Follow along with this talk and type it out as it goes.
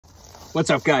What's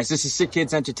up, guys? This is Sick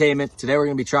Kids Entertainment. Today we're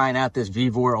going to be trying out this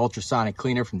Vivor Ultrasonic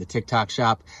cleaner from the TikTok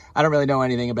shop. I don't really know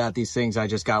anything about these things. I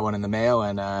just got one in the mail,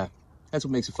 and that's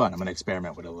what makes it fun. I'm going to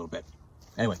experiment with it a little bit.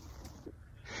 Anyway,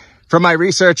 from my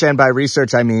research, and by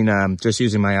research I mean just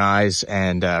using my eyes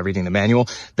and reading the manual,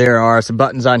 there are some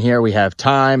buttons on here. We have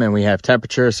time and we have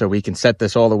temperature, so we can set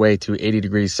this all the way to 80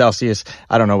 degrees Celsius.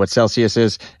 I don't know what Celsius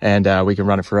is, and we can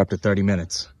run it for up to 30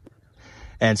 minutes.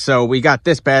 And so we got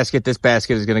this basket. This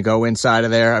basket is going to go inside of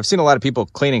there. I've seen a lot of people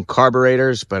cleaning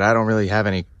carburetors, but I don't really have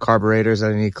any carburetors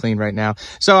that I need cleaned right now.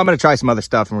 So I'm going to try some other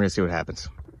stuff and we're going to see what happens.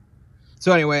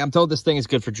 So anyway, I'm told this thing is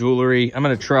good for jewelry. I'm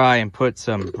going to try and put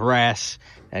some brass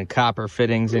and copper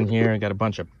fittings in here. I got a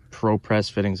bunch of Pro Press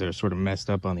fittings that are sort of messed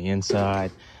up on the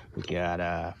inside. We got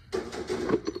a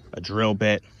drill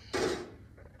bit.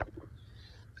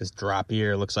 This drop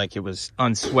here looks like it was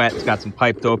unsweat. It's got some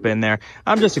pipe dope in there.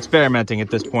 I'm just experimenting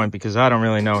at this point because I don't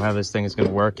really know how this thing is going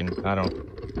to work, and I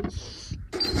don't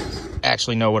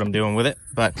actually know what I'm doing with it.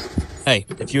 But hey,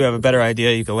 if you have a better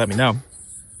idea, you can let me know.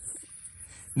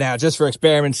 Now, just for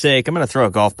experiment's sake, I'm going to throw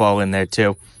a golf ball in there too.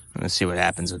 I'm going to see what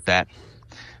happens with that.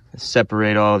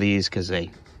 Separate all these because they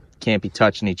can't be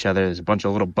touching each other. There's a bunch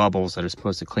of little bubbles that are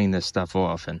supposed to clean this stuff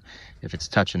off, and if it's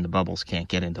touching, the bubbles can't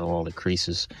get into all the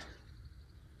creases.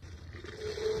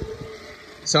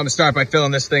 So I'm gonna start by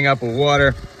filling this thing up with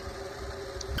water.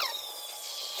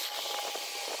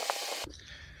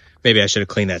 Maybe I should have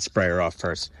cleaned that sprayer off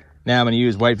first. Now I'm gonna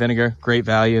use white vinegar, great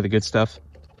value, the good stuff.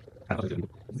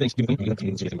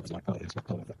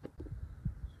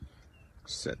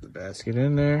 Set the basket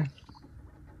in there.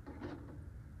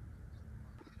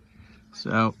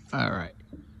 So, all right,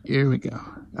 here we go.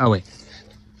 Oh wait,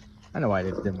 I know why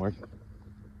it didn't work.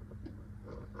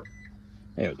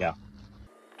 There we go.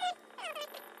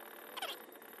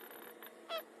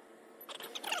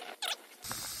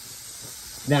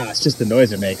 Nah, it's just the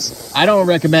noise it makes. I don't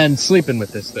recommend sleeping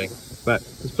with this thing, but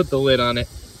just put the lid on it.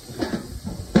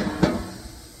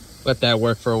 Let that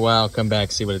work for a while, come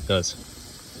back, see what it does.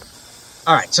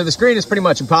 All right, so the screen is pretty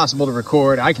much impossible to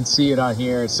record. I can see it on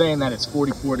here. It's saying that it's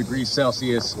 44 degrees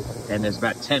Celsius, and there's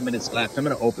about 10 minutes left. I'm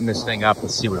gonna open this thing up and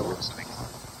see what it looks like.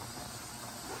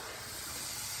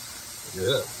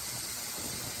 Yeah.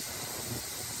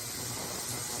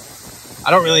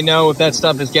 I don't really know if that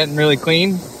stuff is getting really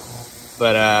clean.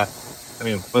 But, I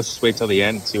mean, let's just wait till the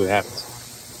end and see what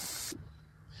happens.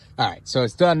 All right, so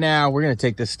it's done now. We're going to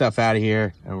take this stuff out of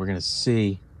here, and we're going to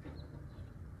see,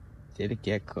 did it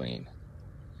get clean?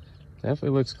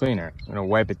 Definitely looks cleaner. I'm going to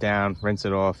wipe it down, rinse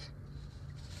it off.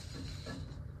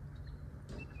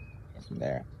 From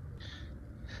there.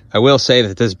 I will say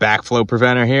that this backflow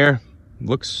preventer here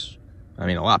looks, I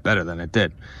mean, a lot better than it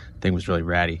did. The thing was really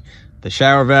ratty. The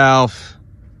shower valve,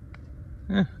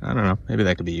 I don't know. Maybe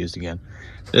that could be used again.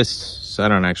 This, I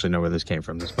don't actually know where this came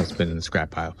from. This must have been in the scrap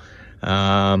pile.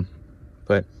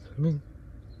 But, I mean,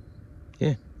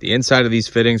 yeah. The inside of these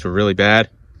fittings were really bad.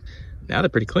 Now they're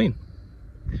pretty clean.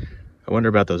 I wonder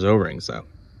about those O-rings, though.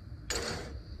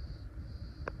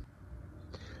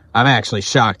 I'm actually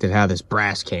shocked at how this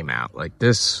brass came out. Like,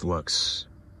 this looks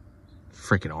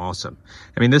freaking awesome.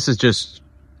 I mean, this was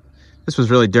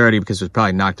really dirty because it was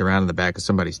probably knocked around in the back of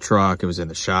somebody's truck. It was in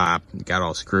the shop. It got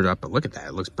all screwed up. But look at that.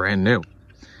 It looks brand new.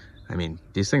 I mean,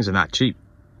 these things are not cheap.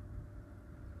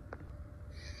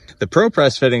 The Pro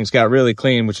Press fittings got really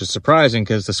clean, which is surprising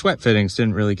because the sweat fittings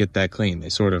didn't really get that clean. They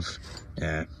sort of,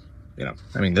 you know,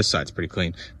 I mean, this side's pretty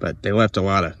clean, but they left a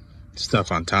lot of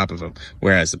stuff on top of them.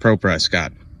 Whereas the Pro Press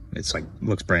it's like,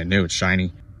 looks brand new. It's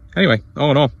shiny. Anyway,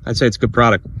 all in all, I'd say it's a good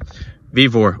product.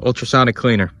 Vivor Ultrasonic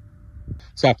Cleaner.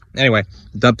 So anyway,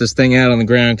 dump this thing out on the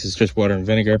ground because it's just water and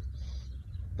vinegar.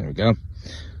 There we go.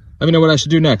 Let me know what I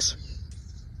should do next.